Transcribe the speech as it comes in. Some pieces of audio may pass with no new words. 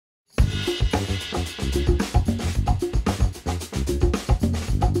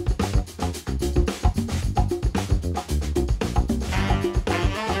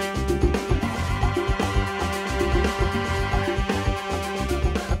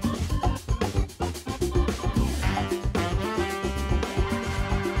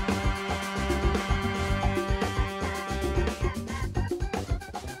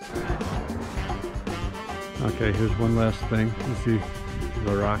Okay, here's one last thing. You see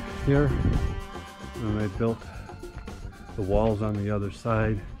the rock here, and they built the walls on the other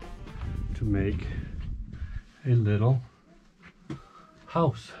side to make a little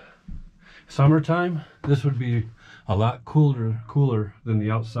house. Summertime, this would be a lot cooler than the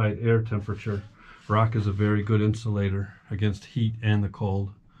outside air temperature. Rock is a very good insulator against heat and the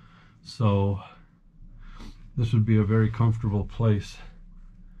cold, so this would be a very comfortable place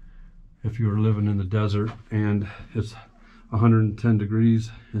if you were living in the desert and it's 110 degrees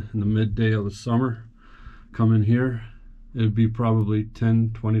in the midday of the summer. Come in here, it'd be probably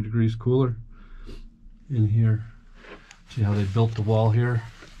 10-20 degrees cooler in here. See how they built the wall here?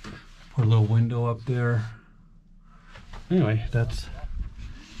 Put a little window up there. Anyway, that's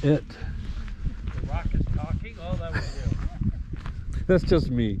it. The rock is talking? Oh, that was you. That's just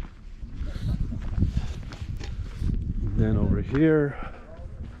me. Then over here,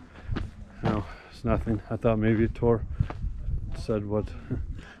 no, it's nothing. I thought maybe Tor said what.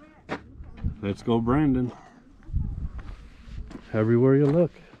 Let's go, Brandon. Everywhere you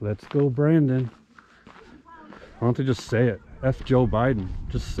look, let's go, Brandon. Why don't they just say it? F Joe Biden.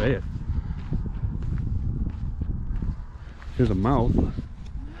 Just say it. Here's a mouth.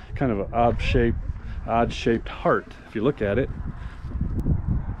 Kind of an odd-shaped heart. If you look at it,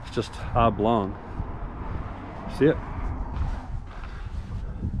 it's just oblong. See it?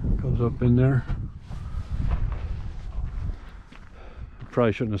 Goes up in there.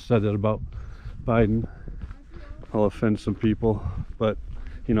 Probably shouldn't have said that about Biden. I'll offend some people, but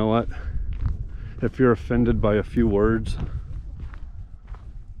you know what? If you're offended by a few words,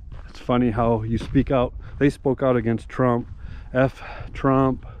 it's funny how you speak out. They spoke out against Trump. F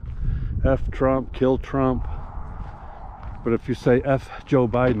Trump, kill Trump. But if you say F Joe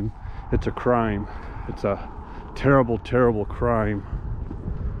Biden, it's a crime. It's a terrible, terrible crime.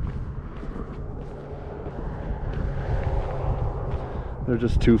 They're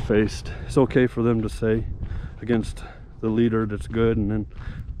just two-faced. It's okay for them to say against the leader that's good, and then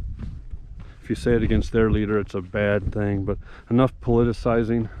if you say it against their leader, it's a bad thing. But enough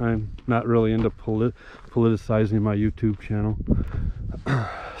politicizing. I'm not really into politicizing my YouTube channel.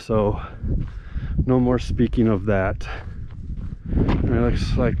 So no more speaking of that. And it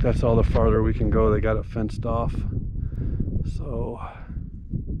looks like that's all the farther we can go. They got it fenced off. So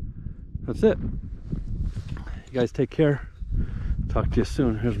that's it. You guys take care. Talk to you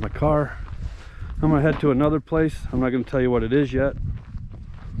soon. Here's my car. I'm gonna head to another place. I'm not gonna tell you what it is yet.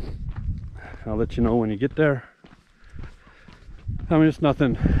 I'll let you know when you get there. I mean, it's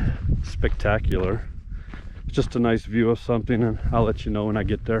nothing spectacular. It's just a nice view of something, and I'll let you know when I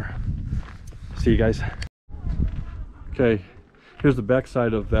get there. See you guys. Okay, here's the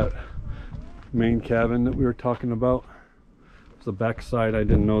backside of that main cabin that we were talking about. It's the backside. I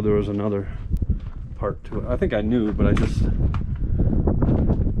didn't know there was another part to it. I think I knew, but I just...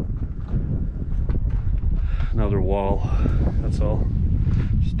 Another wall, that's all.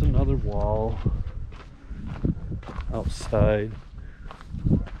 Just another wall outside.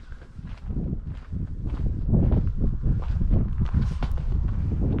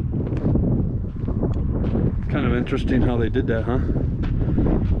 Kind of interesting how they did that, huh?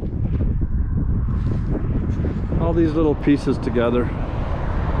 All these little pieces together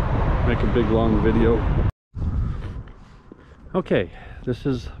make a big long video. Okay, this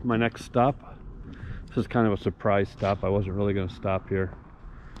is my next stop. This is kind of a surprise stop. I wasn't really going to stop here,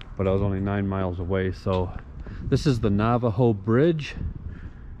 but I was only 9 miles away. So this is the Navajo Bridge.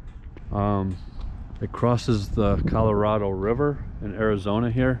 It crosses the Colorado River in Arizona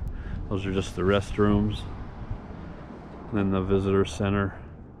here. Those are just the restrooms. And then the visitor center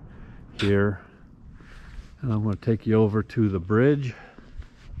here. And I'm going to take you over to the bridge.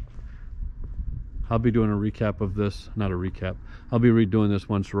 I'll be doing a recap of this. Not a recap. I'll be redoing this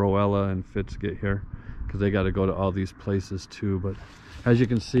once Roella and Fitz get here, because they got to go to all these places too. But as you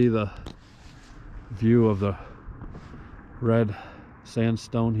can see, the view of the red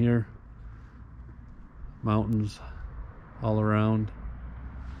sandstone here, mountains all around.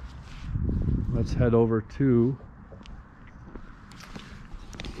 Let's head over to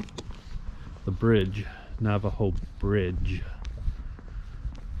the bridge, Navajo Bridge.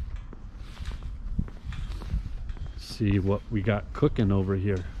 See what we got cooking over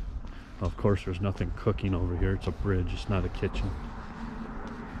here. Of course, there's nothing cooking over here. It's a bridge, it's not a kitchen.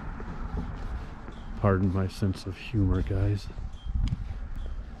 Pardon my sense of humor, guys.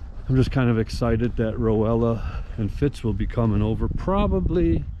 I'm just kind of excited that Roella and Fitz will be coming over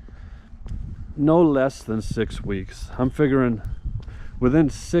probably no less than 6 weeks. I'm figuring within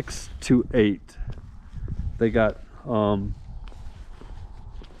 6 to 8. They got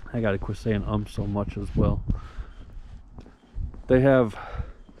I gotta quit saying so much as well. They have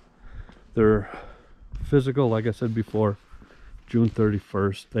their physical, like I said before, June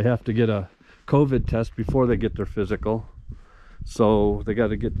 31st. They have to get a COVID test before they get their physical. So they got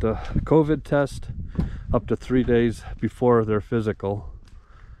to get the COVID test up to 3 days before their physical.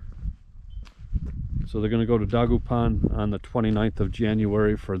 So they're going to go to Dagupan on the 29th of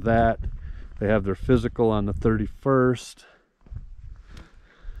January for that. They have their physical on the 31st.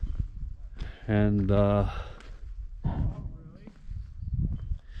 And the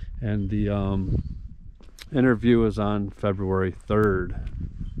interview is on February 3rd.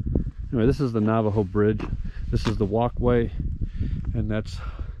 Anyway, this is the Navajo Bridge. This is the walkway, and that's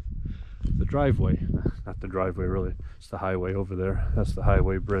the driveway. Not the driveway, really. It's the highway over there. That's the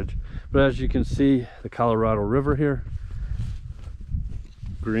highway bridge. But as you can see, the Colorado River here,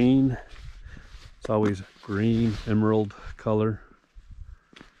 green. It's always green, emerald color.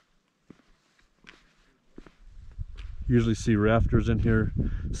 Usually see rafters in here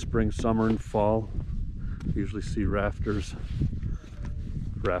spring, summer, and fall. Usually see rafters.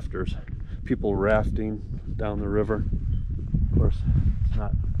 People rafting down the river. Of course, it's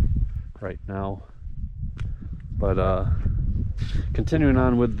not right now. But continuing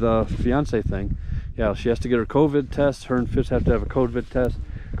on with the fiance thing. Yeah, she has to get her COVID test. Her and Fitz have to have a COVID test.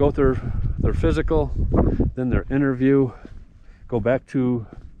 Go through their physical, then their interview. Go back to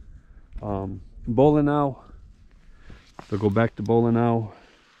Bolinao. They'll go back to Bolinao.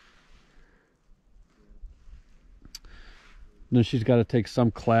 Then she's got to take some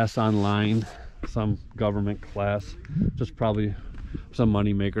class online, some government class, just probably some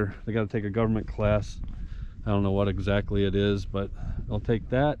money maker. They got to take a government class. I don't know what exactly it is, but they'll take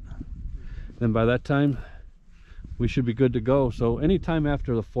that. Then by that time, we should be good to go. So anytime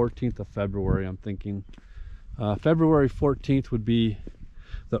after the 14th of February, I'm thinking February 14th would be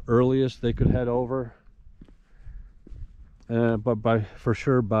the earliest they could head over. But for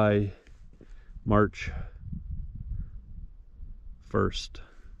sure by March 1st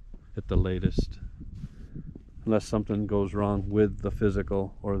at the latest, unless something goes wrong with the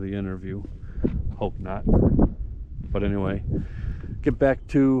physical or the interview. Hope not. But anyway, get back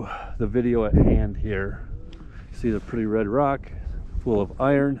to the video at hand here. See the pretty red rock full of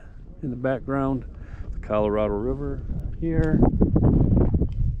iron in the background, the Colorado River here.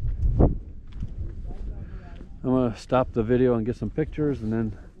 I'm going to stop the video and get some pictures, and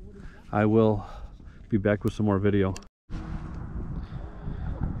then I will be back with some more video.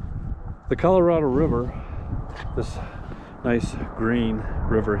 The Colorado River, this nice green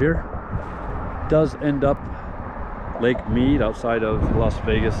river here, does end up Lake Mead outside of Las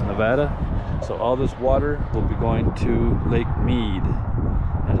Vegas, Nevada. So all this water will be going to Lake Mead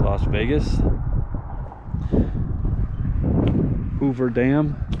in Las Vegas. Hoover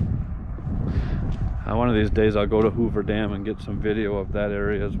Dam. One of these days I'll go to Hoover Dam and get some video of that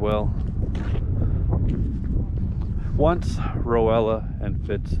area as well. Once Roella and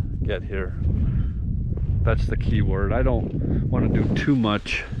Fitz get here. That's the key word. I don't want to do too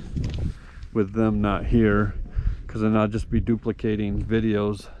much with them not here, because then I'll just be duplicating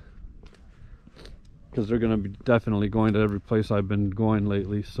videos, because they're going to be definitely going to every place I've been going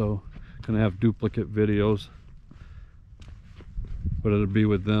lately, so I'm going to have duplicate videos. But it'll be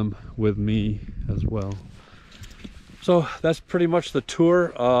with them, with me as well. So that's pretty much the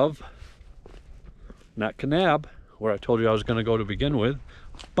tour of not Kanab, where I told you I was going to go to begin with,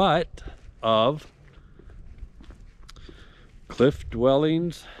 but of cliff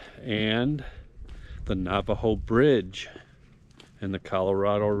dwellings and the Navajo Bridge and the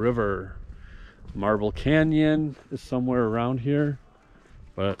Colorado River. Marble Canyon is somewhere around here,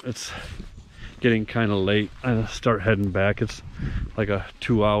 but it's getting kind of late. I start heading back. It's like a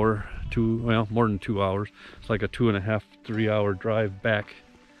more than 2 hours. It's like a 2.5, 3 hour drive back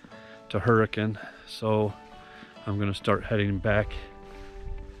to Hurricane. So I'm gonna start heading back.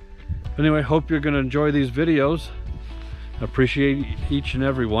 Anyway, hope you're gonna enjoy these videos. Appreciate each and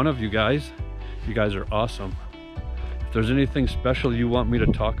every one of you guys. You guys are awesome. If there's anything special you want me to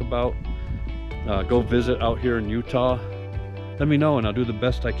talk about, go visit out here in Utah, let me know and I'll do the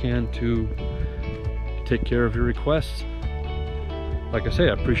best I can to take care of your requests. Like I say,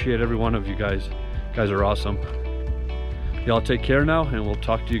 I appreciate every one of you guys. You guys are awesome. Y'all take care now, and we'll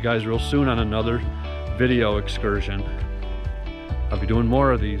talk to you guys real soon on another video excursion. I'll be doing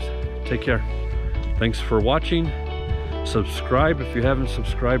more of these. Take care. Thanks for watching. Subscribe if you haven't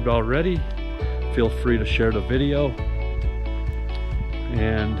subscribed already. Feel free to share the video.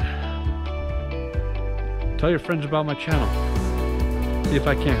 And tell your friends about my channel. See if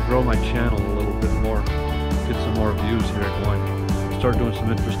I can't grow my channel a little bit more. Get some more views here going. start doing some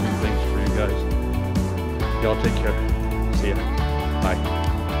interesting things for you guys. Y'all take care. See ya. Bye.